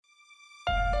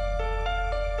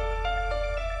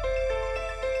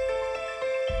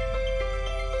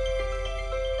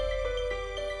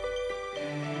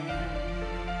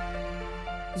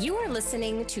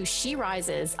listening to She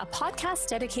Rises, a podcast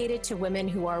dedicated to women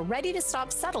who are ready to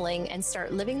stop settling and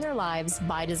start living their lives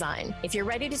by design. If you're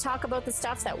ready to talk about the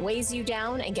stuff that weighs you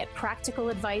down and get practical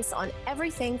advice on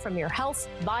everything from your health,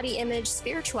 body image,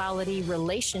 spirituality,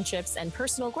 relationships, and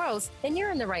personal growth, then you're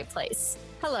in the right place.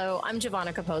 Hello, I'm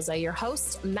Giovanna Capozza, your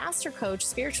host, master coach,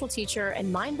 spiritual teacher,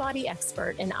 and mind-body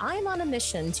expert, and I'm on a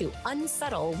mission to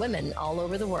unsettle women all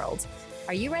over the world.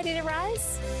 Are you ready to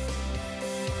rise?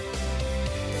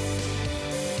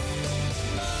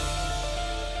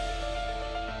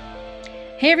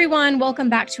 Hey everyone, welcome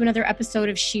back to another episode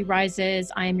of She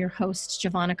Rises. I am your host,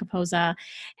 Giovanna Capozza,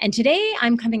 and today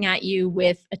I'm coming at you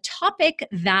with a topic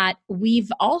that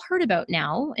we've all heard about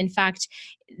now. In fact,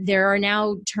 there are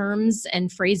now terms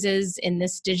and phrases in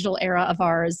this digital era of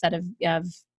ours that have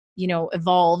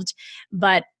evolved,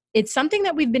 but it's something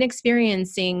that we've been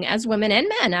experiencing as women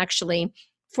and men actually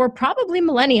for probably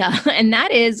millennia, and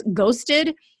that is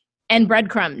ghosted and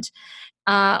breadcrumbed.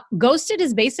 Ghosted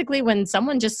is basically when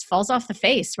someone just falls off the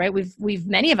face, right?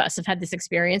 Many of us have had this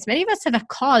experience. Many of us have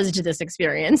caused this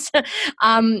experience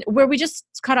where we just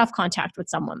cut off contact with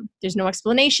someone. There's no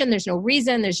explanation. There's no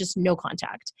reason. There's just no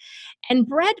contact. And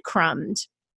breadcrumbed,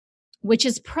 which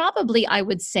is probably, I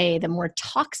would say, the more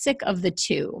toxic of the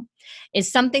two,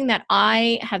 is something that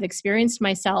I have experienced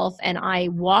myself and I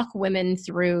walk women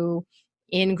through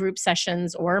in group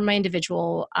sessions or my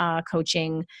individual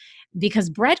coaching, because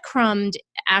breadcrumbed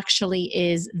actually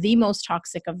is the most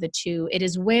toxic of the two. It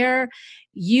is where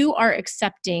you are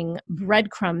accepting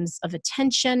breadcrumbs of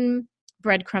attention,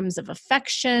 breadcrumbs of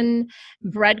affection,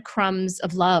 breadcrumbs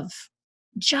of love,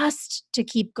 just to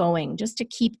keep going, just to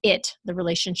keep the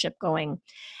relationship going.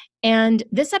 And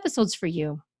this episode's for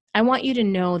you. I want you to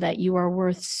know that you are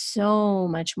worth so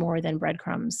much more than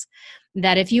breadcrumbs,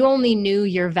 that if you only knew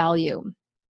your value,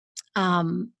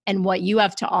 and what you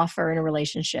have to offer in a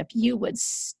relationship, you would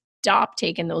stop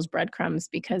taking those breadcrumbs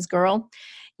because, girl,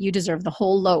 you deserve the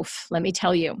whole loaf. Let me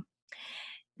tell you.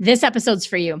 This episode's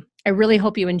for you. I really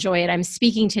hope you enjoy it. I'm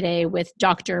speaking today with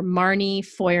Dr. Marnie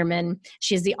Feuerman.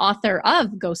 She is the author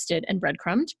of Ghosted and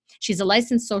Breadcrumbed. She's a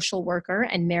licensed social worker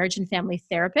and marriage and family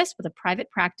therapist with a private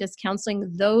practice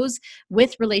counseling those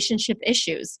with relationship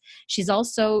issues. She's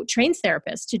also trains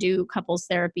therapists to do couples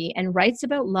therapy and writes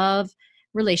about love,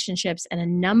 relationships, and a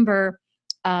number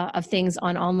of things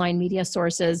on online media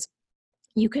sources.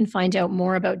 You can find out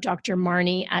more about Dr.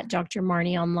 Marnie at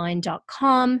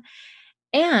drmarnieonline.com.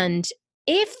 And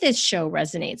if this show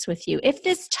resonates with you, if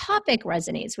this topic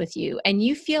resonates with you, and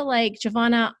you feel like,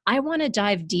 Giovanna, I want to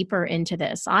dive deeper into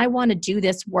this. I want to do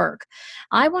this work.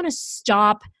 I want to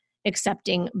stop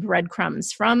accepting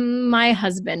breadcrumbs from my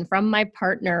husband, from my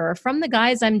partner, or from the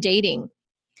guys I'm dating,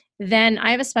 then I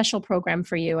have a special program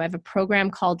for you. I have a program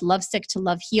called Lovesick to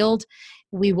Love Healed.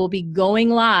 We will be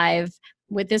going live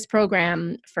with this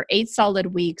program for 8 solid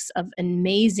weeks of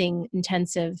amazing,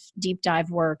 intensive, deep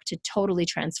dive work to totally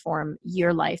transform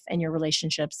your life and your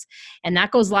relationships. And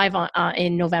that goes live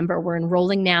in November. We're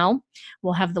enrolling now.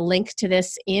 We'll have the link to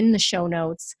this in the show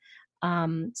notes.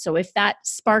 So if that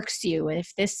sparks you,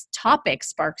 if this topic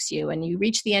sparks you, and you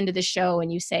reach the end of the show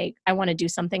and you say, I want to do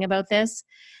something about this,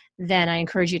 then I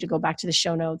encourage you to go back to the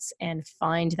show notes and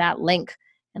find that link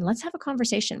and let's have a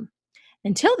conversation.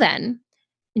 Until then,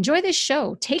 enjoy this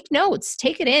show. Take notes,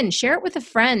 take it in, share it with a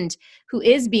friend who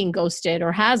is being ghosted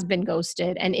or has been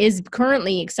ghosted and is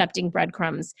currently accepting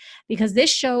breadcrumbs, because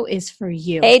this show is for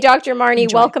you. Hey, Dr. Marnie,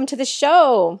 enjoy. Welcome to the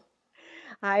show.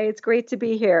 Hi, it's great to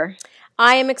be here.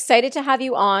 I am excited to have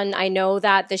you on. I know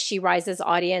that the She Rises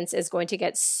audience is going to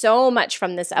get so much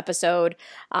from this episode.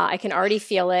 I can already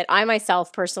feel it. I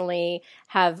myself personally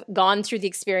have gone through the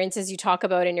experiences you talk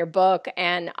about in your book,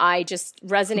 and I just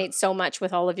resonate so much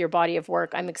with all of your body of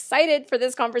work. I'm excited for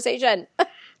this conversation.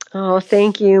 Oh,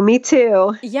 thank you. Me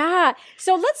too. Yeah.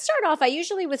 So let's start off. I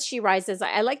usually with She Rises,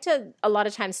 I like to a lot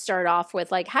of times start off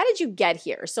with like, how did you get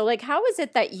here? So like, how is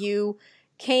it that you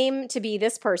came to be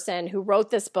this person who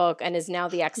wrote this book and is now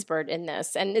the expert in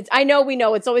this? And we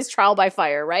know it's always trial by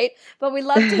fire, right? But we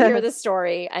love to hear the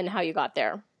story and how you got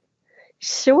there.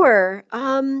 Sure.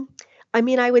 I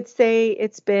would say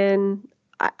it's been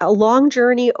a long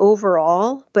journey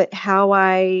overall, but how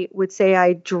I would say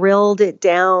I drilled it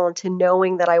down to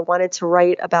knowing that I wanted to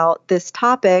write about this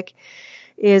topic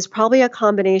is probably a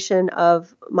combination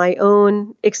of my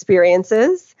own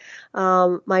experiences,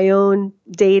 my own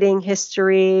dating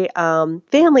history,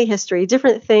 family history,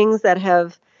 different things that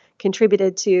have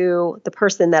contributed to the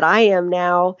person that I am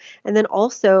now, and then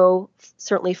also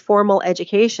certainly formal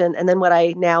education, and then what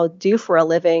I now do for a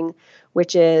living,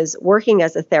 which is working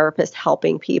as a therapist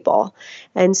helping people.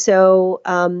 And so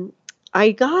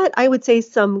I got, I would say,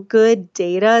 some good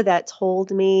data that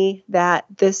told me that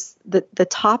the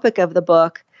topic of the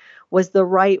book was the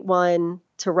right one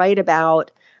to write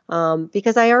about,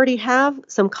 because I already have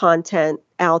some content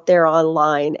out there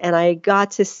online, and I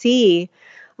got to see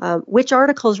which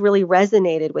articles really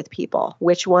resonated with people,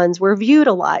 which ones were viewed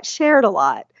a lot, shared a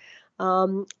lot.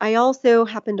 I also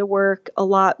happen to work a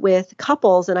lot with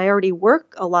couples, and I already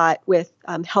work a lot with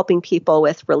helping people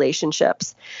with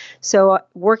relationships. So,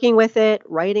 working with it,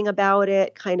 writing about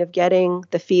it, kind of getting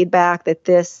the feedback that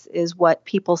this is what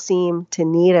people seem to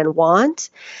need and want.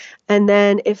 And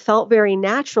then it felt very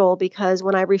natural because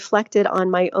when I reflected on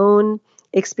my own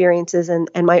experiences and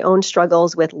my own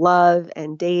struggles with love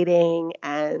and dating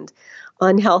and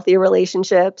unhealthy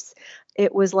relationships,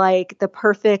 it was like the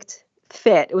perfect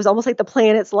fit. It was almost like the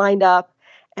planets lined up.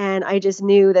 And I just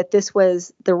knew that this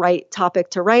was the right topic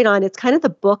to write on. It's kind of the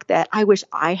book that I wish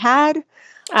I had.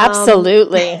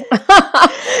 Absolutely. That's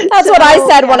So, what I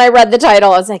said yeah. when I read the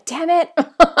title. I was like, damn it.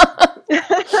 Back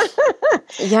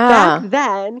Yeah.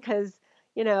 then, because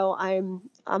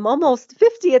I'm almost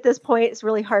 50 at this point. It's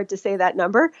really hard to say that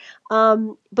number.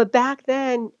 But back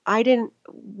then,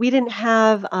 we didn't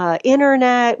have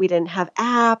internet, we didn't have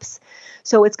apps,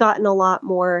 so it's gotten a lot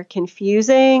more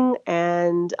confusing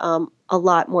and a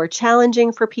lot more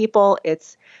challenging for people.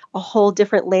 It's a whole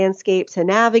different landscape to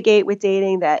navigate with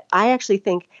dating that I actually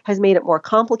think has made it more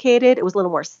complicated. It was a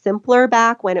little more simpler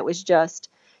back when it was just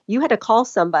you had to call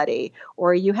somebody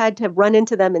or you had to run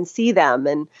into them and see them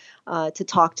and to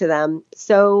talk to them.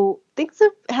 So things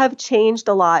have changed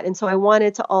a lot. And so I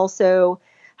wanted to also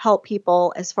help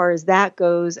people as far as that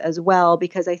goes as well,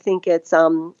 because I think it's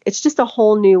just a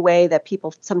whole new way that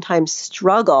people sometimes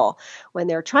struggle when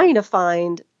they're trying to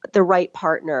find the right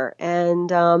partner. And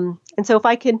so if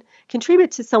I can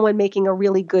contribute to someone making a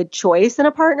really good choice in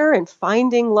a partner and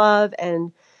finding love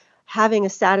and having a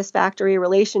satisfactory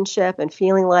relationship and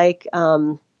feeling like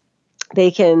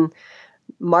they can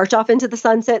march off into the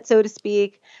sunset, so to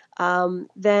speak,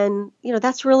 then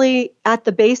that's really at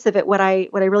the base of it. What I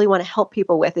really want to help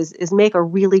people with is make a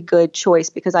really good choice,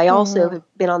 because I also Mhm.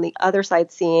 have been on the other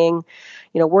side seeing,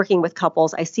 working with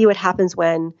couples. I see what happens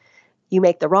when you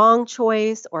make the wrong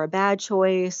choice or a bad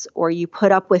choice, or you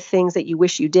put up with things that you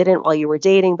wish you didn't while you were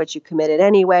dating, but you committed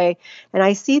anyway. And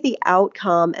I see the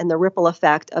outcome and the ripple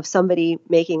effect of somebody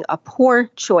making a poor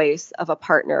choice of a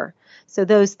partner. So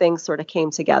those things sort of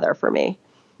came together for me.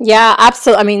 Yeah,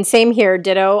 absolutely. I mean, same here,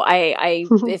 ditto.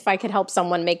 If I could help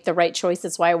someone make the right choice,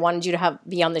 that's why I wanted you to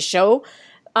be on the show.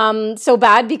 So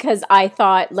bad, because I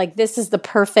thought like this is the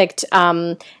perfect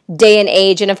day and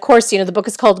age. And of course, the book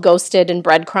is called Ghosted and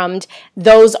Breadcrumbed.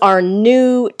 Those are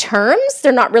new terms.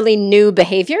 They're not really new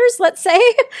behaviors, let's say,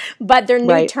 but they're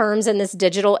new Right. terms in this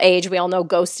digital age. We all know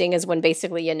ghosting is when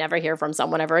basically you never hear from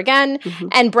someone ever again. Hmm.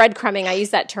 And breadcrumbing, I use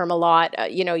that term a lot.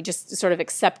 Just sort of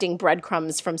accepting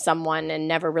breadcrumbs from someone and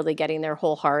never really getting their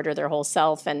whole heart or their whole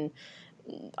self, and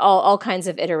all kinds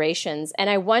of iterations. And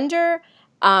I wonder,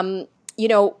 you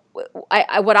know,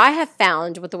 what I have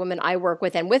found with the women I work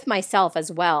with and with myself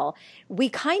as well, we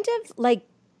kind of like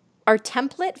our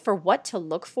template for what to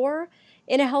look for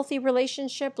in a healthy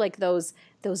relationship, like those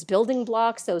building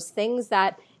blocks, those things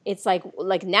that it's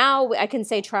like now I can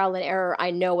say trial and error, I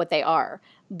know what they are.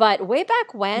 But way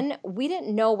back when, we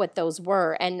didn't know what those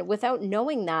were. And without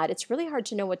knowing that, it's really hard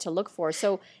to know what to look for.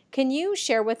 So can you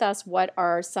share with us what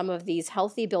are some of these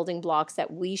healthy building blocks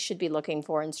that we should be looking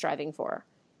for and striving for?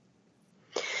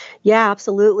 Yeah,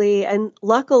 absolutely. And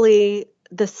luckily,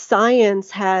 the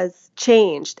science has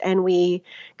changed, and we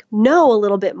know a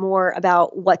little bit more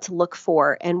about what to look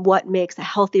for and what makes a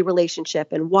healthy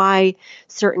relationship and why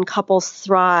certain couples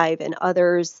thrive and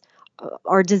others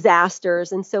are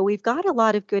disasters. And so we've got a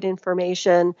lot of good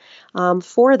information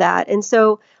for that. And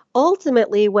so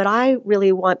ultimately, what I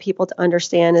really want people to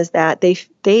understand is that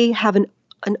they have an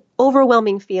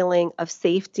overwhelming feeling of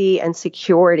safety and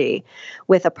security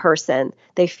with a person.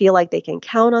 They feel like they can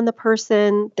count on the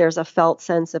person. There's a felt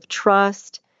sense of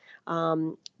trust.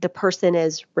 The person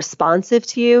is responsive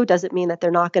to you. Doesn't mean that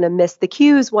they're not going to miss the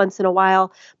cues once in a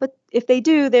while, but if they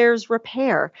do, there's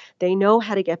repair. They know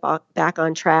how to get back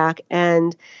on track,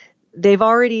 and they're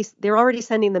already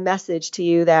sending the message to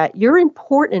you that you're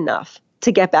important enough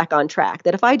to get back on track.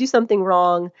 That if I do something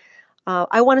wrong,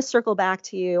 I want to circle back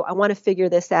to you. I want to figure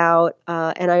this out,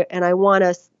 and I want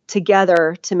us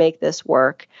together to make this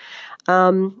work.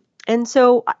 And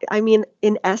so, I mean,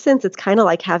 in essence, it's kind of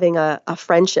like having a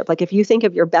friendship. Like if you think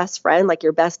of your best friend, like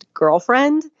your best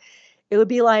girlfriend, it would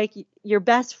be like your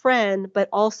best friend, but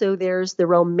also there's the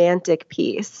romantic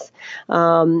piece,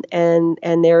 and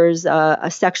there's a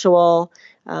sexual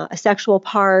a sexual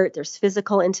part, there's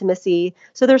physical intimacy.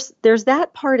 So there's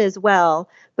that part as well,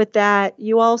 but that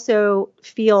you also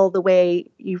feel the way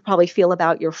you probably feel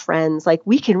about your friends, like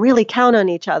we can really count on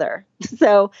each other.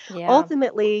 So Yeah.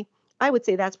 ultimately, I would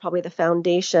say that's probably the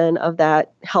foundation of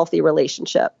that healthy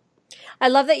relationship. I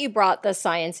love that you brought the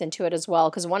science into it as well,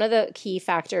 because one of the key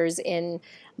factors in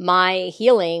my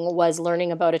healing was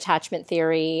learning about attachment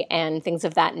theory and things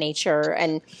of that nature.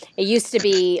 And it used to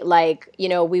be like,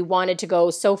 we wanted to go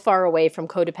so far away from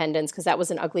codependence because that was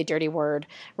an ugly, dirty word,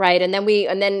 right? And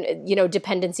then,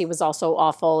 dependency was also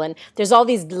awful. And there's all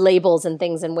these labels and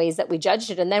things and ways that we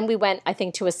judged it. And then we went, I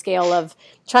think, to a scale of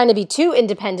trying to be too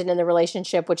independent in the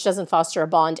relationship, which doesn't foster a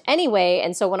bond anyway.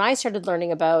 And so when I started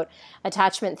learning about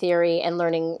attachment theory and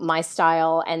learning my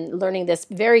style and learning this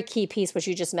very key piece, which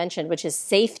you just mentioned, which is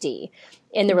safety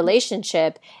in the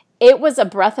relationship, it was a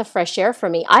breath of fresh air for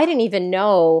me. I didn't even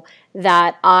know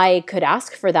that I could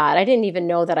ask for that. I didn't even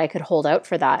know that I could hold out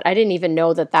for that. I didn't even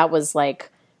know that that was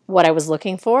like what I was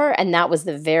looking for. And that was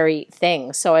the very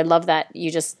thing. So I love that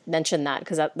you just mentioned that,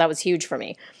 because that was huge for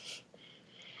me.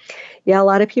 Yeah, a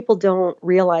lot of people don't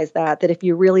realize that if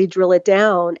you really drill it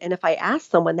down, and if I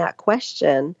ask someone that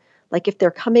question, like if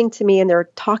they're coming to me and they're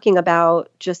talking about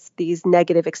just these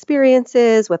negative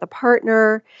experiences with a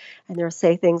partner, and they'll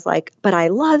say things like, but I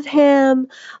love him.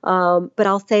 But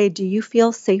I'll say, do you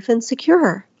feel safe and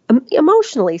secure?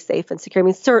 Emotionally safe and secure. I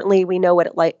mean, certainly we know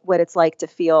what it's like to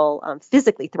feel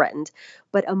physically threatened,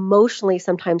 but emotionally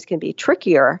sometimes can be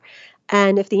trickier.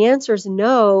 And if the answer is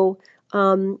no,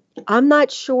 I'm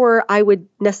not sure I would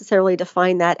necessarily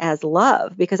define that as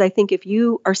love, because I think if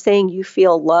you are saying you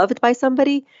feel loved by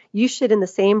somebody, you should in the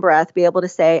same breath be able to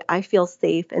say, I feel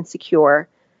safe and secure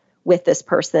with this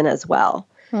person as well.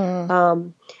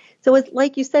 So it's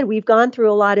like you said, we've gone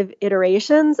through a lot of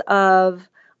iterations of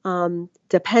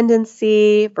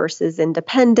dependency versus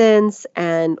independence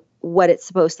and what it's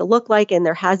supposed to look like. And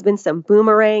there has been some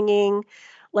boomeranging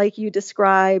like you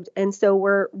described. And so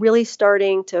we're really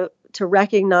starting to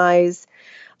recognize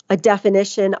a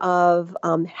definition of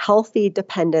healthy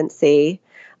dependency,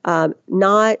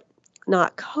 not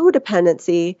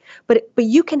codependency, but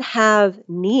you can have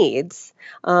needs.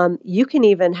 You can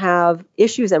even have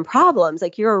issues and problems,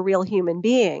 like you're a real human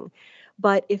being.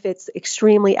 But if it's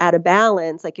extremely out of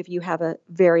balance, like if you have a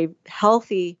very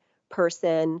healthy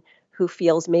person who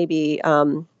feels maybe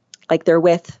like they're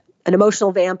with an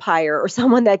emotional vampire or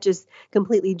someone that just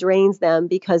completely drains them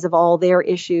because of all their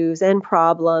issues and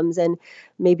problems and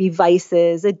maybe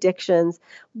vices, addictions,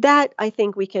 that I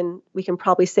think we can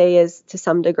probably say is to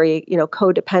some degree,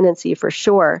 codependency for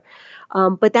sure.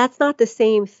 But that's not the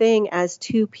same thing as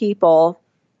two people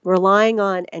relying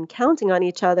on and counting on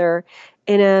each other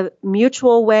in a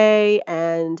mutual way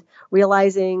and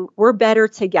realizing we're better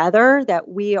together, that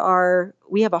we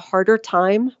have a harder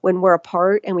time when we're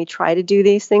apart and we try to do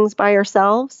these things by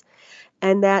ourselves,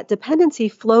 and that dependency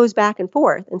flows back and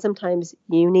forth. And sometimes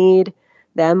you need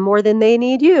them more than they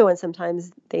need you, and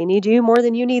sometimes they need you more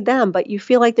than you need them, but you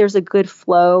feel like there's a good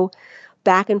flow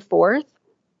back and forth.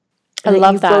 I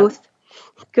love that. Both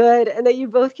good, and that you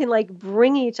both can like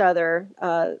bring each other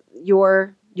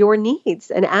your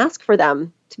needs and ask for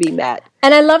them to be met.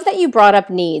 And I love that you brought up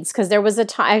needs, because there was a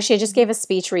time, actually I just gave a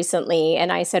speech recently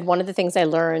and I said one of the things I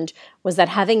learned was that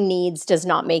having needs does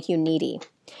not make you needy.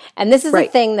 And this is the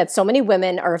thing that so many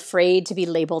women are afraid to be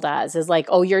labeled as, is like,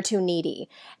 oh, you're too needy.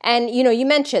 And, you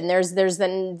mentioned there's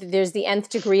the nth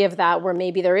degree of that, where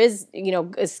maybe there is,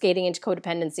 skating into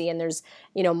codependency, and there's,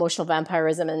 emotional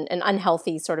vampirism and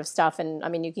unhealthy sort of stuff. And I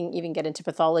mean, you can even get into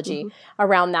pathology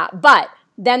around that. But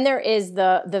then there is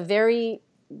the very,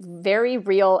 very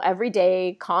real,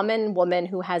 everyday, common woman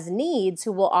who has needs,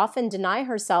 who will often deny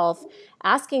herself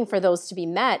asking for those to be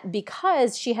met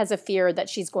because she has a fear that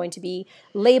she's going to be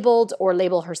labeled, or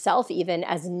label herself even,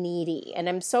 as needy. And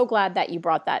I'm so glad that you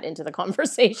brought that into the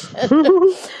conversation.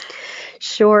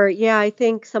 Sure. Yeah, I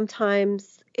think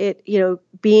sometimes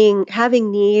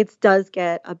having needs does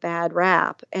get a bad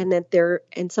rap, and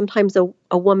and sometimes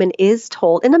a woman is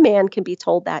told, and a man can be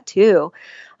told that too,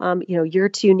 you're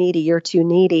too needy, you're too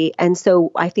needy. And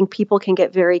so I think people can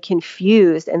get very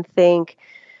confused and think,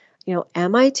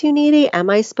 am I too needy? Am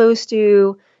I supposed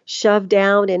to shove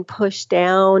down and push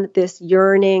down this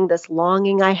yearning, this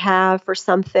longing I have for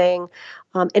something?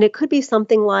 And it could be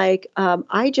something like,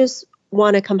 I just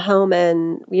want to come home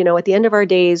and, at the end of our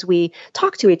days, we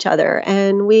talk to each other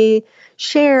and we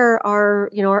share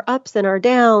our ups and our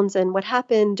downs and what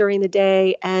happened during the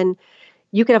day. And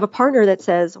you could have a partner that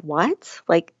says, what?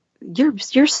 Like,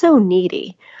 you're so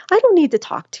needy. I don't need to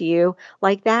talk to you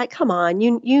like that. Come on,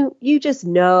 you just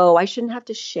know I shouldn't have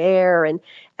to share.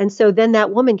 And so then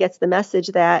that woman gets the message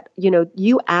that,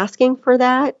 you asking for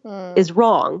that is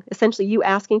wrong. Essentially, you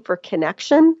asking for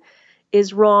connection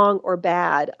is wrong or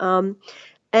bad.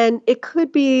 And it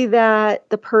could be that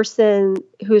the person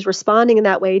who's responding in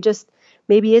that way just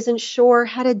maybe isn't sure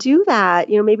how to do that.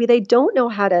 Maybe they don't know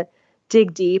how to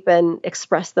dig deep and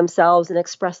express themselves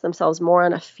more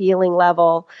on a feeling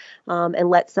level, and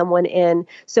let someone in.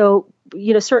 So,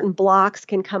 certain blocks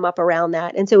can come up around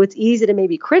that. And so it's easy to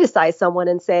maybe criticize someone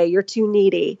and say, you're too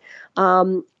needy.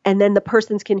 And then the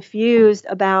person's confused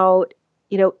about,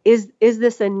 is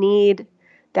this a need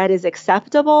that is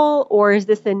acceptable, or is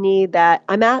this a need that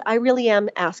I really am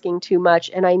asking too much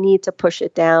and I need to push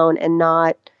it down and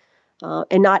not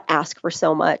ask for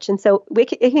so much. And so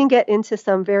it can get into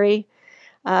some very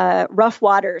rough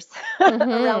waters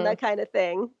around that kind of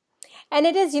thing. And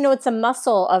it is, it's a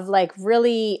muscle of like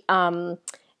really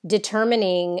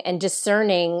determining and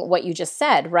discerning what you just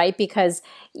said, right? Because,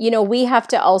 we have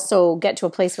to also get to a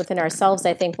place within ourselves,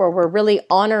 I think, where we're really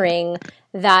honoring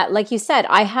that, like you said,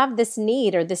 I have this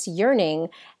need or this yearning,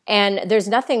 and there's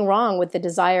nothing wrong with the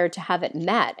desire to have it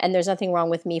met. And there's nothing wrong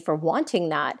with me for wanting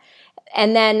that.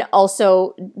 And then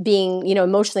also being,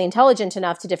 emotionally intelligent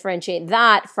enough to differentiate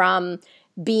that from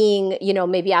being,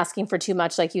 maybe asking for too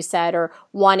much, like you said, or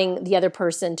wanting the other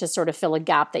person to sort of fill a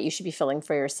gap that you should be filling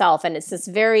for yourself. And it's this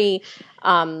very,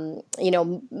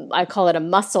 I call it a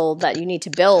muscle that you need to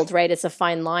build, right? It's a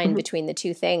fine line between the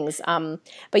two things.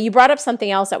 But you brought up something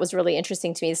else that was really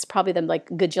interesting to me. It's probably the like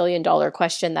gajillion-dollar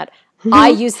question that I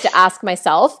used to ask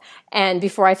myself, and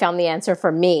before I found the answer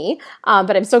for me.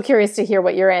 But I'm so curious to hear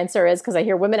what your answer is, because I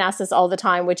hear women ask this all the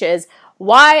time, which is,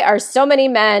 why are so many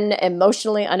men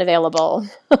emotionally unavailable?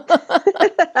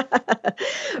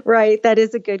 Right. That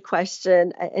is a good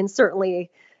question. And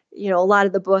certainly, a lot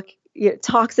of the book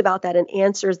talks about that and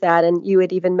answers that. And you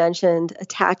had even mentioned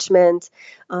attachment.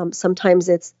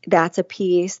 Sometimes that's a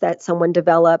piece that someone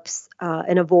develops,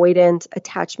 an avoidant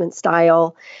attachment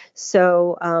style.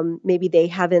 So maybe they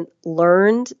haven't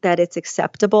learned that it's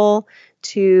acceptable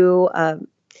to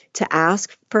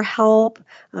ask for help,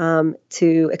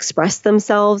 to express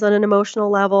themselves on an emotional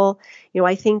level.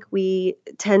 I think we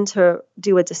tend to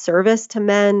do a disservice to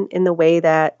men in the way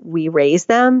that we raise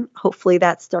them. Hopefully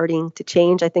that's starting to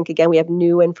change. I think, again, we have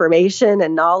new information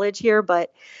and knowledge here,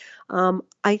 but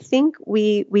I think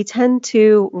we tend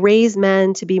to raise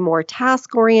men to be more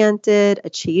task-oriented,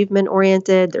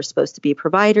 achievement-oriented. They're supposed to be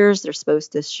providers. They're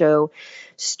supposed to show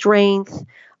strength.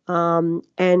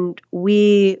 And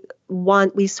we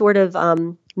sort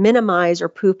of minimize or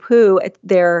poo-poo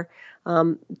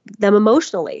them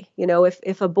emotionally.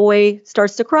 If a boy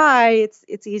starts to cry,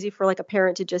 it's easy for like a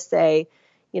parent to just say,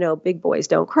 big boys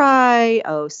don't cry.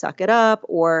 Oh, suck it up,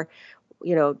 or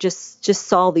just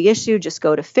solve the issue. Just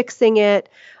go to fixing it.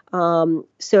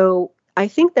 So I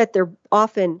think that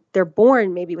they're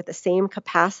born maybe with the same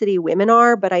capacity women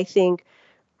are, but I think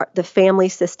the family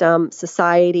system,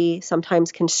 society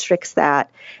sometimes constricts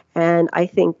that. And I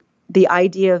think the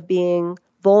idea of being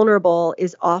vulnerable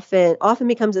is often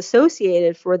becomes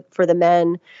associated for the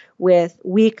men with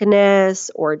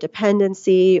weakness or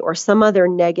dependency or some other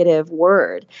negative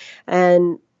word.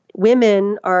 And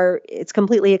women it's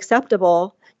completely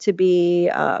acceptable to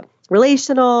be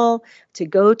relational, to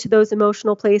go to those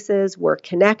emotional places. We're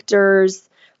connectors.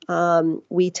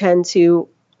 We tend to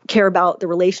care about the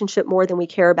relationship more than we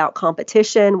care about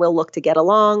competition. We'll look to get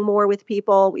along more with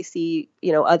people. We see,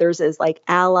 others as like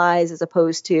allies as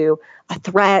opposed to a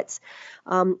threat.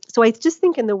 So I just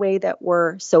think in the way that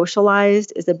we're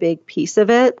socialized is a big piece of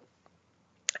it.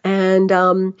 And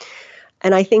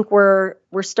I think we're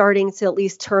starting to at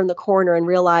least turn the corner and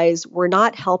realize we're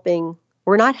not helping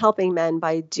men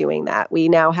by doing that. We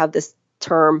now have this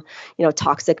term,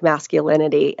 toxic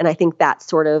masculinity. And I think that's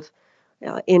sort of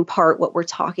in part what we're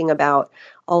talking about.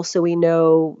 Also, we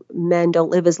know men don't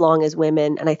live as long as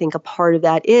women. And I think a part of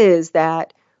that is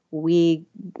that when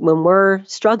we're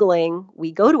struggling,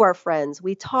 we go to our friends,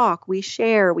 we talk, we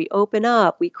share, we open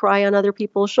up, we cry on other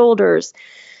people's shoulders.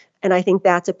 And I think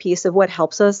that's a piece of what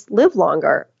helps us live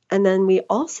longer. And then we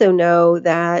also know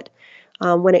that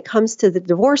when it comes to the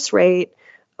divorce rate,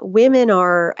 women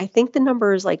I think the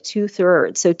number is like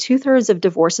 2/3. So 2/3 of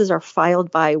divorces are filed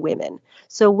by women.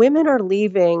 So women are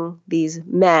leaving these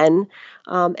men.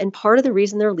 And part of the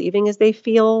reason they're leaving is they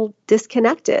feel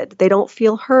disconnected. They don't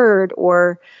feel heard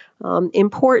or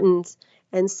important.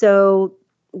 And so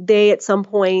they at some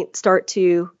point start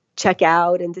to check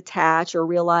out and detach or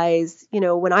realize,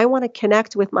 when I want to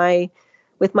connect with my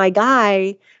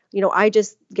guy, I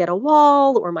just get a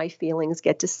wall, or my feelings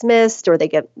get dismissed, or they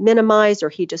get minimized, or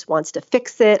he just wants to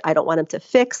fix it. I don't want him to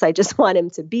fix. I just want him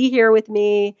to be here with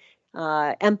me,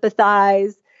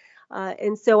 empathize.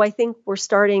 And so I think we're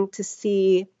starting to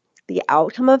see the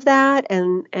outcome of that,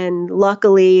 and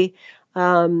luckily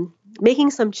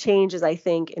making some changes, I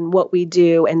think, in what we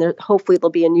do. And hopefully there'll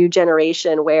be a new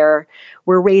generation where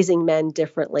we're raising men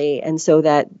differently, and so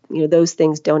that those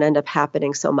things don't end up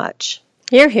happening so much.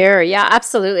 Here, here. Yeah,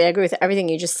 absolutely. I agree with everything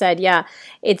you just said. Yeah,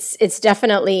 it's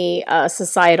definitely a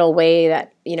societal way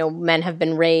that, men have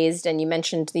been raised. And you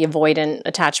mentioned the avoidant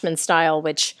attachment style,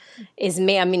 which is,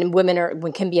 women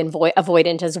can be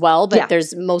avoidant as well, but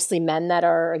there's mostly men that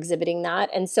are exhibiting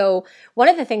that. And so one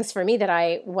of the things for me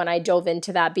that when I dove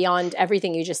into that, beyond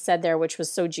everything you just said there, which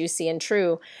was so juicy and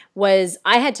true, was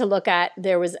I had to look at,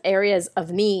 there was areas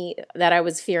of me that I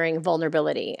was fearing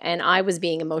vulnerability, and I was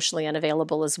being emotionally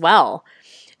unavailable as well.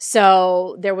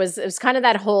 So it was kind of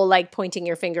that whole like pointing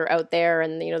your finger out there,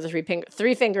 and the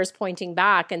three fingers pointing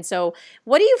back. And so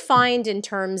what do you find in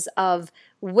terms of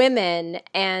women,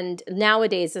 and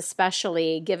nowadays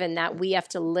especially, given that we have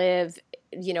to live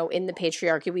in the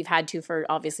patriarchy, we've had to for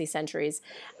obviously centuries,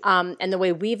 and the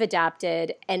way we've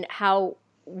adapted, and how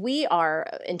we are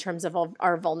in terms of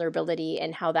our vulnerability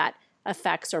and how that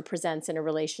affects or presents in a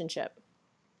relationship?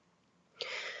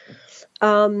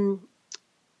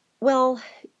 Well,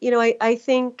 I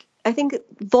think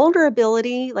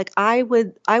vulnerability, like I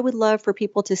would love for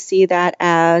people to see that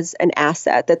as an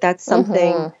asset, that's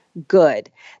something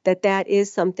good, that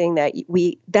is something that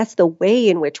that's the way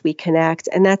in which we connect.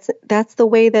 And that's the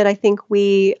way that I think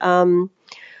we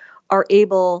are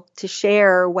able to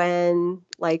share when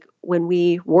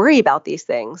we worry about these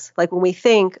things, like when we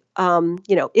think,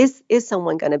 is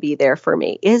someone going to be there for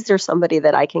me? Is there somebody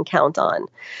that I can count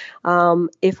on?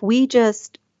 If we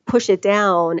just push it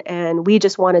down and we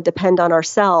just want to depend on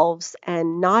ourselves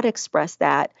and not express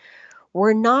that,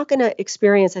 we're not going to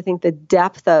experience, I think, the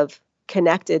depth of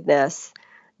connectedness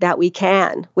that we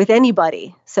can with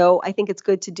anybody. So I think it's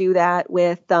good to do that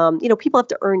with, people have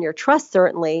to earn your trust,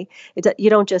 certainly. You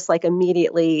don't just like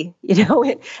immediately,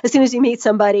 as soon as you meet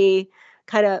somebody,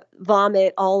 kind of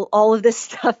vomit all of this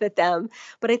stuff at them.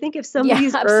 But I think if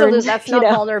somebody's earned, that's not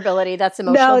vulnerability, that's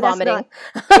emotional vomiting.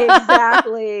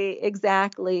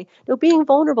 Exactly. No, being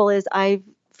vulnerable is, I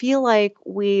feel like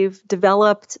we've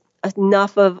developed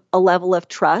enough of a level of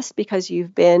trust because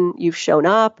you've shown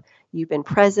up, you've been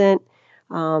present,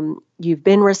 you've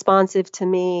been responsive to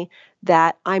me,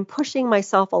 that I'm pushing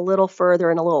myself a little further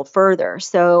and a little further.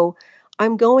 So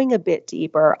I'm going a bit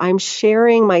deeper. I'm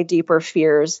sharing my deeper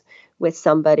fears with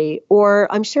somebody,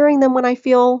 or I'm sharing them when I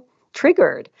feel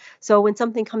triggered. So when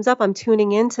something comes up, I'm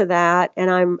tuning into that,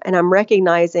 and I'm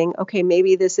recognizing, okay,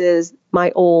 maybe this is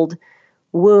my old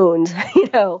wound,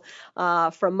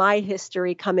 from my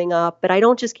history coming up, but I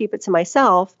don't just keep it to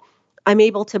myself. I'm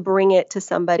able to bring it to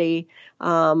somebody.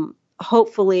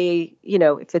 Hopefully,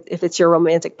 if it's your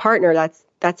romantic partner,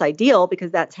 that's ideal, because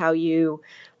that's how you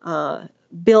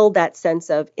build that sense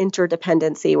of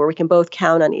interdependency, where we can both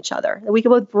count on each other, and we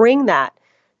can both bring that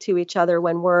to each other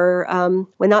when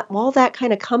when not all that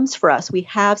kind of comes for us. We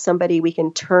have somebody we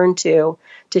can turn to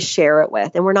share it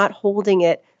with, and we're not holding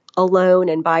it alone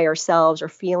and by ourselves, or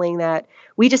feeling that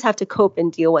we just have to cope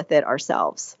and deal with it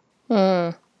ourselves.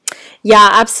 Yeah,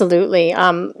 absolutely.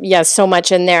 So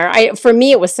much in there. For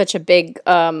me, it was such a big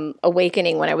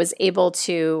awakening when I was able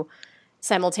to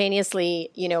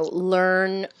simultaneously,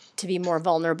 learn to be more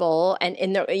vulnerable, and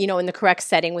in the correct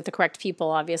setting with the correct people,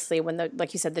 obviously, when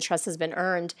like you said, the trust has been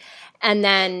earned. And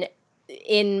then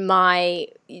in my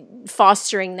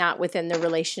fostering that within the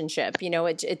relationship,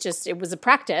 it was a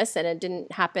practice, and it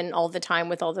didn't happen all the time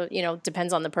with all the,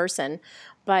 depends on the person,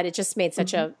 but it just made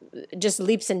such just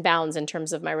leaps and bounds in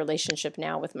terms of my relationship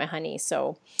now with my honey.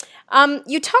 So,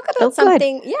 you talk about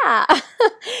something,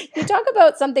 you talk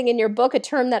about something in your book, a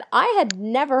term that I had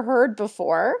never heard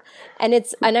before, and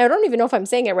I don't even know if I'm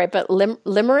saying it right, but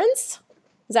limerence?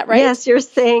 Is that right? Yes, you're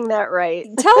saying that right.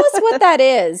 Tell us what that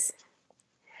is.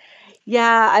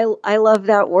 Yeah, I love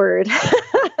that word.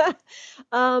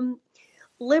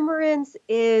 Limerence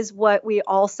is what we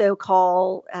also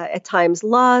call at times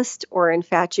lust or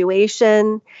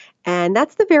infatuation. And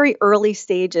that's the very early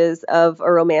stages of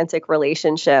a romantic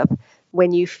relationship,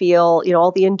 when you feel,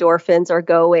 all the endorphins are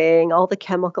going, all the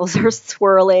chemicals are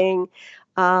swirling.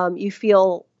 You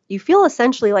feel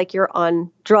essentially like you're on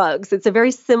drugs. It's a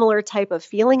very similar type of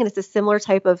feeling, and it's a similar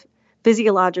type of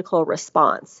physiological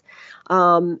response.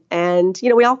 And,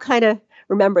 we all kind of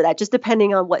remember that, just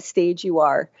depending on what stage you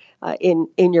are in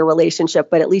your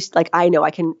relationship. But at least like I know I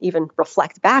can even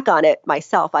reflect back on it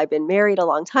myself. I've been married a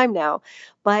long time now,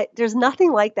 but there's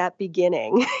nothing like that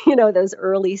beginning, those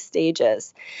early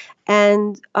stages.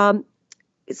 And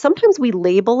sometimes we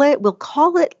label it, we'll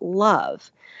call it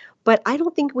love, but I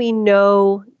don't think we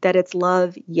know that it's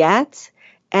love yet.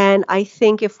 And I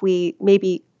think if we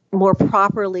maybe more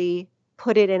properly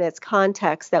put it in its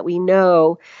context, that we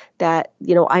know that,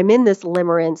 I'm in this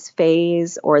limerence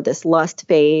phase or this lust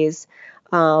phase,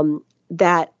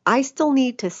 that I still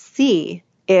need to see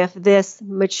if this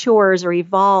matures or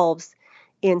evolves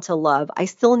into love. I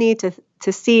still need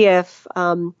to see if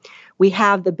we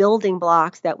have the building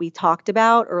blocks that we talked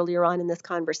about earlier on in this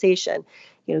conversation.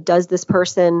 Does this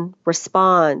person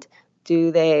respond?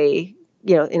 Do they,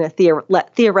 in a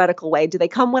theoretical way, do they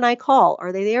come when I call?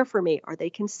 Are they there for me? Are they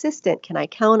consistent? Can I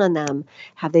count on them?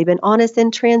 Have they been honest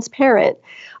and transparent?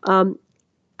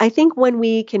 I think when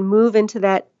we can move into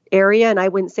that area, and I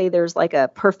wouldn't say there's like a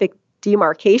perfect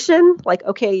demarcation, like,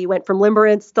 okay, you went from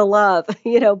limerence to love,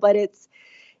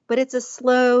 but it's a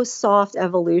slow, soft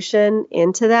evolution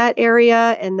into that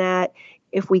area. And that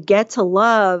if we get to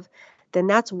love, then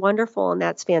that's wonderful and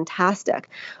that's fantastic.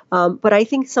 But I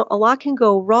think a lot can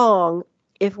go wrong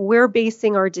if we're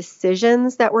basing our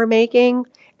decisions that we're making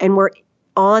and we're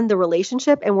on the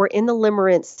relationship and we're in the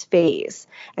limerence phase.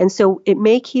 And so it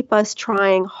may keep us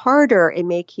trying harder. It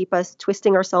may keep us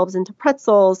twisting ourselves into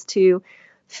pretzels to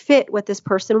fit what this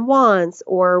person wants,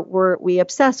 or we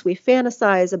obsess, we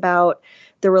fantasize about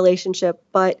the relationship.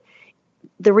 But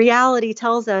the reality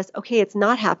tells us, okay, it's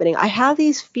not happening. I have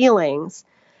these feelings,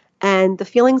 and the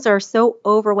feelings are so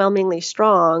overwhelmingly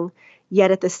strong,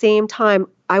 yet at the same time,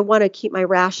 I want to keep my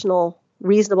rational,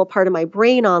 reasonable part of my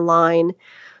brain online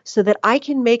so that I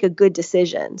can make a good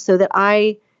decision, so that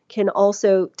I can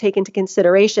also take into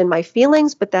consideration my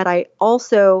feelings, but that I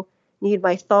also need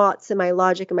my thoughts and my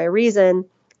logic and my reason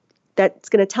that's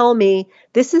going to tell me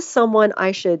this is someone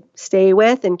I should stay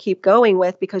with and keep going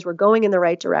with because we're going in the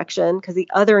right direction, because the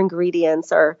other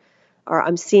ingredients are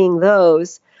I'm seeing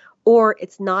those, or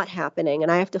it's not happening.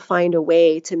 And I have to find a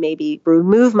way to maybe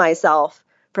remove myself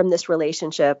from this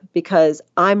relationship because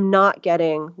I'm not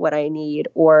getting what I need,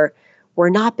 or we're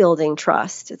not building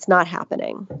trust. It's not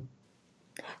happening.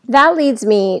 That leads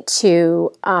me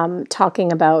to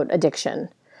talking about addiction.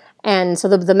 And so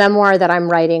the memoir that I'm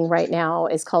writing right now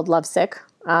is called Lovesick,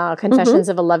 Confessions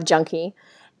of a Love Junkie.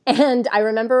 And I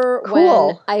remember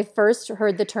when I first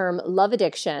heard the term love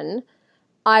addiction,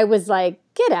 I was like,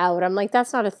 get out. I'm like,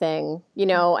 that's not a thing,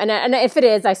 and if it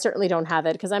is, I certainly don't have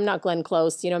it because I'm not Glenn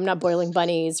Close, I'm not boiling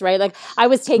bunnies, right? Like I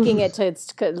was taking it to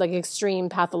its like extreme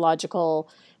pathological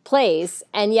place.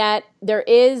 And yet there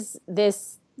is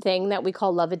this thing that we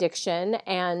call love addiction.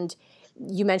 And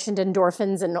you mentioned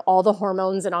endorphins and all the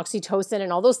hormones and oxytocin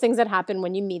and all those things that happen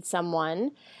when you meet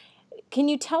someone. Can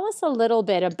you tell us a little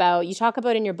bit about, you talk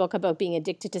about in your book about being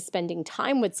addicted to spending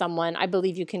time with someone. I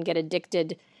believe you can get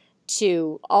addicted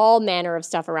to all manner of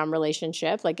stuff around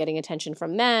relationship, like getting attention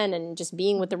from men and just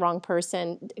being with the wrong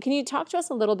person. Can you talk to us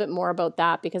a little bit more about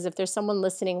that? Because if there's someone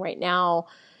listening right now,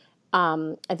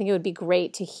 I think it would be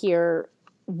great to hear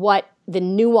what the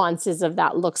nuances of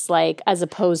that looks like, as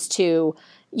opposed to,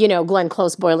 Glenn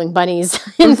Close boiling bunnies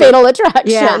in Fatal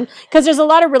Attraction. Because there's a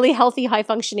lot of really healthy,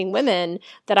 high-functioning women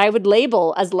that I would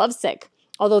label as lovesick.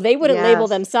 Although they wouldn't label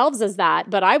themselves as that,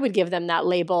 but I would give them that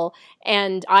label,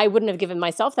 and I wouldn't have given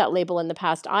myself that label in the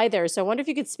past either. So I wonder if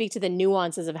you could speak to the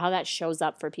nuances of how that shows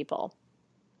up for people.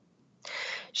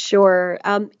 Sure.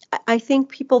 I think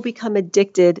people become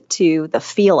addicted to the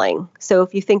feeling. So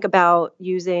if you think about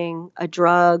using a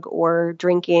drug or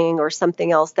drinking or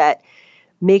something else that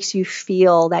makes you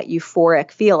feel that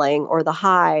euphoric feeling or the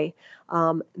high,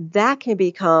 that can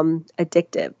become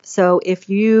addictive. So if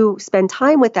you spend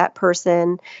time with that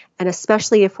person, and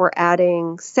especially if we're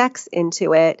adding sex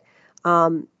into it,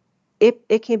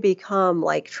 it can become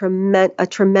like a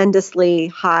tremendously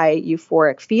high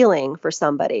euphoric feeling for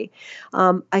somebody.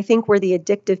 I think where the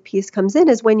addictive piece comes in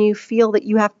is when you feel that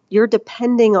you're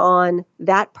depending on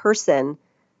that person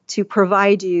to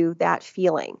provide you that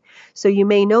feeling. So you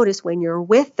may notice when you're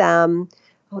with them,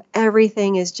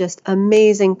 everything is just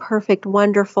amazing, perfect,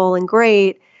 wonderful, and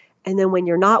great. And then when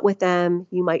you're not with them,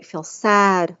 you might feel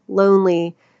sad,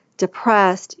 lonely,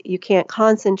 depressed, you can't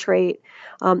concentrate.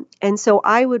 And so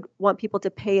I would want people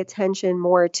to pay attention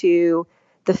more to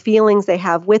the feelings they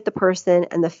have with the person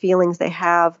and the feelings they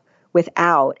have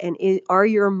without. And are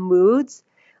your moods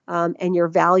and your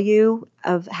value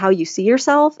of how you see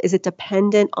yourself, is it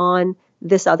dependent on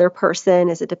this other person?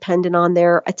 Is it dependent on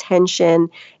their attention?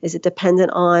 Is it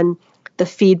dependent on the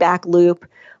feedback loop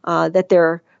that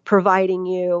they're providing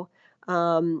you?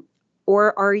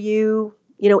 Or are you,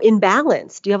 in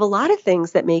balance? Do you have a lot of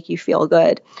things that make you feel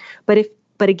good? But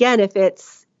again, if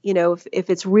it's, if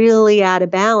it's really out of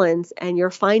balance and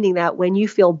you're finding that when you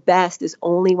feel best is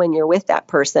only when you're with that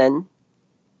person,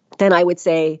 then I would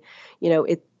say,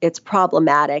 it's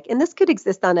problematic. And this could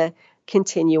exist on a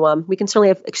continuum. We can certainly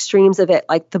have extremes of it,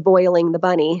 like the boiling the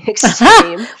bunny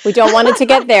extreme. We don't want it to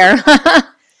get there.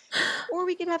 Or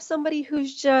we could have somebody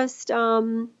who's just,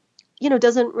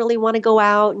 doesn't really want to go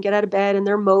out and get out of bed, and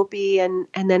they're mopey. And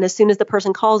then as soon as the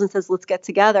person calls and says, let's get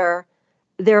together,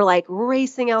 they're like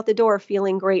racing out the door,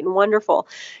 feeling great and wonderful.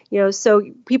 So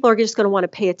people are just going to want to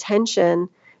pay attention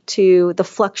to the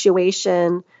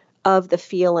fluctuation of the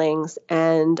feelings,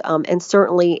 and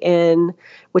certainly in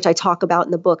which I talk about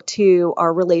in the book too,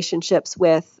 our relationships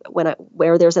with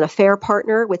where there's an affair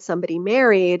partner with somebody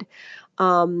married.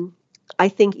 I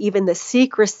think even the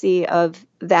secrecy of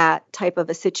that type of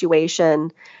a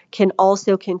situation can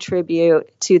also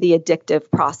contribute to the addictive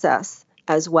process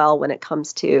as well when it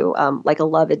comes to like a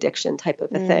love addiction type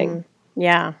of a thing.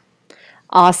 Yeah.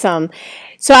 Awesome.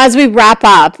 So as we wrap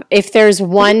up, if there's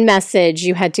one message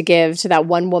you had to give to that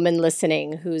one woman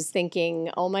listening who's thinking,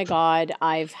 oh my God,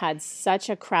 I've had such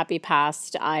a crappy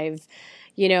past. I've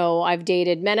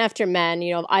dated men after men,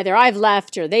 either I've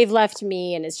left or they've left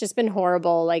me and it's just been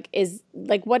horrible.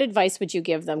 What advice would you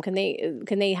give them? Can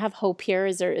they have hope here?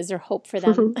 Is there hope for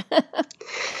them?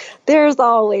 There's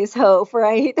always hope,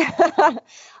 right?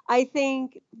 I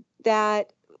think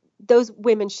that those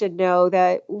women should know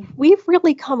that we've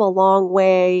really come a long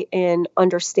way in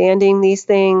understanding these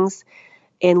things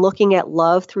and looking at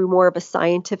love through more of a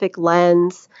scientific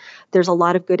lens. There's a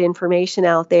lot of good information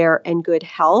out there and good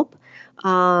help,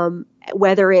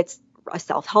 whether it's a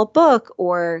self-help book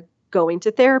or going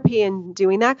to therapy and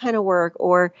doing that kind of work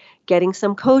or getting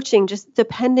some coaching, just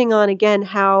depending on, again,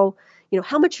 how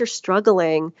much you're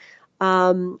struggling.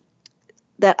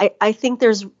 That I think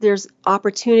there's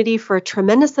opportunity for a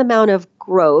tremendous amount of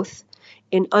growth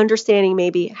in understanding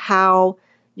maybe how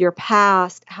your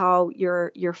past, how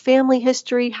your family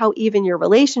history, how even your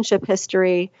relationship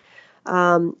history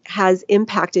has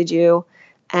impacted you.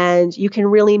 And you can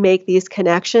really make these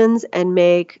connections and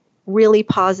make really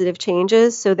positive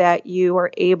changes so that you are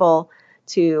able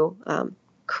to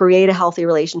create a healthy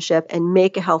relationship and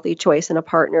make a healthy choice in a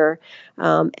partner.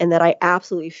 And that I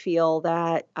absolutely feel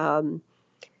that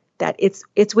that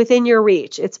it's within your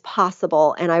reach. It's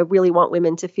possible. And I really want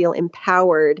women to feel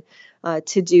empowered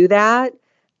to do that.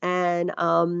 And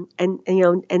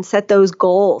set those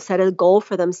goals, set a goal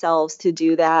for themselves to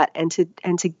do that and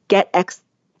to get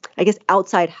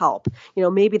outside help.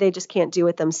 Maybe they just can't do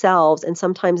it themselves. And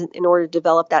sometimes in order to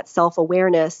develop that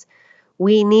self-awareness,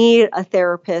 we need a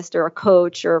therapist or a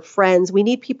coach or friends. We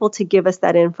need people to give us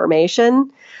that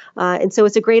information. And so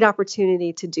it's a great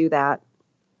opportunity to do that.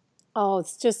 Oh,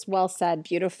 it's just well said.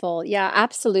 Beautiful. Yeah,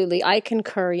 absolutely. I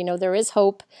concur. There is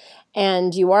hope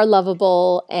and you are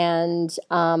lovable and,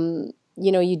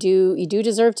 you do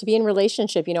deserve to be in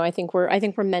relationship. I think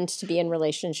we're meant to be in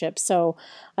relationships. So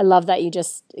I love that you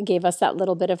just gave us that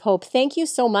little bit of hope. Thank you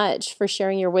so much for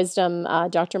sharing your wisdom,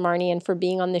 Dr. Marnie, and for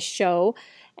being on this show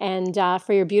and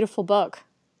for your beautiful book.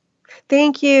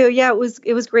 Thank you. Yeah,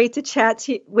 it was great to chat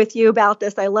with you about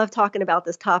this. I love talking about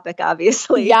this topic,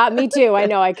 obviously. Yeah, me too. I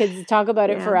know I could talk about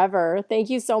it forever. Thank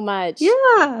you so much.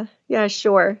 Yeah,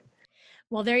 sure.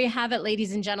 Well, there you have it,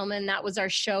 ladies and gentlemen. That was our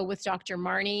show with Dr.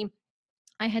 Marnie.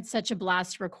 I had such a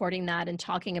blast recording that and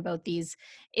talking about these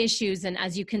issues. And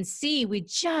as you can see, we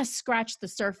just scratched the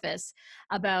surface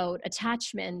about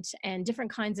attachment and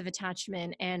different kinds of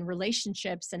attachment and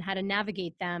relationships and how to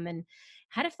navigate them and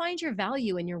how to find your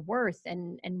value and your worth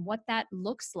and what that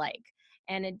looks like.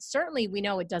 And it certainly, we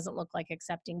know it doesn't look like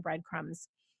accepting breadcrumbs.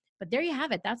 But there you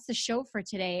have it. That's the show for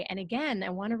today. And again, I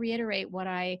want to reiterate what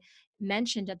I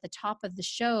mentioned at the top of the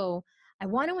show. I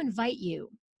want to invite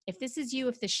you. If this is you,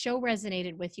 if the show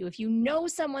resonated with you, if you know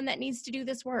someone that needs to do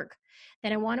this work,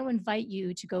 then I want to invite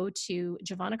you to go to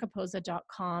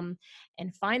JovonnaCapoza.com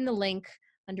and find the link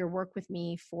under Work With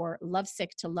Me for Love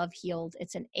Sick to Love Healed.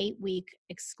 It's an 8-week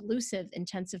exclusive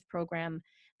intensive program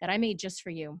that I made just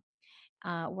for you,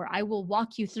 where I will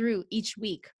walk you through each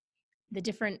week the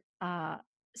different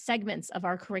segments of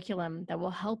our curriculum that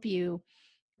will help you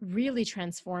really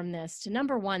transform this to,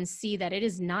 number one, see that it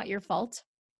is not your fault.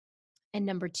 And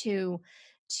number two,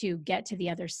 to get to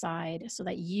the other side so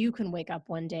that you can wake up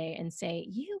one day and say,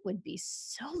 you would be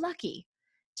so lucky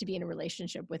to be in a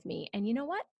relationship with me. And you know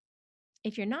what?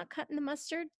 If you're not cutting the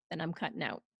mustard, then I'm cutting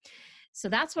out. So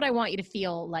that's what I want you to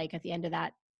feel like at the end of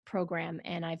that program,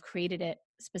 and I've created it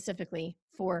specifically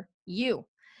for you.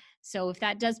 So if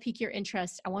that does pique your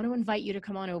interest, I want to invite you to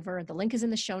come on over. The link is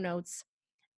in the show notes,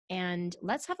 and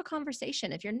let's have a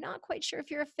conversation. If you're not quite sure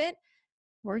if you're a fit,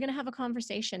 we're going to have a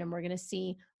conversation, and we're going to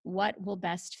see what will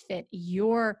best fit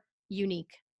your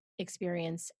unique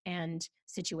experience and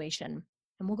situation.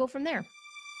 And we'll go from there.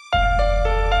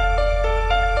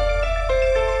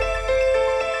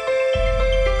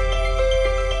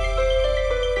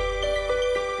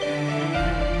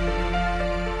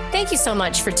 Thank you so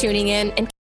much for tuning in, and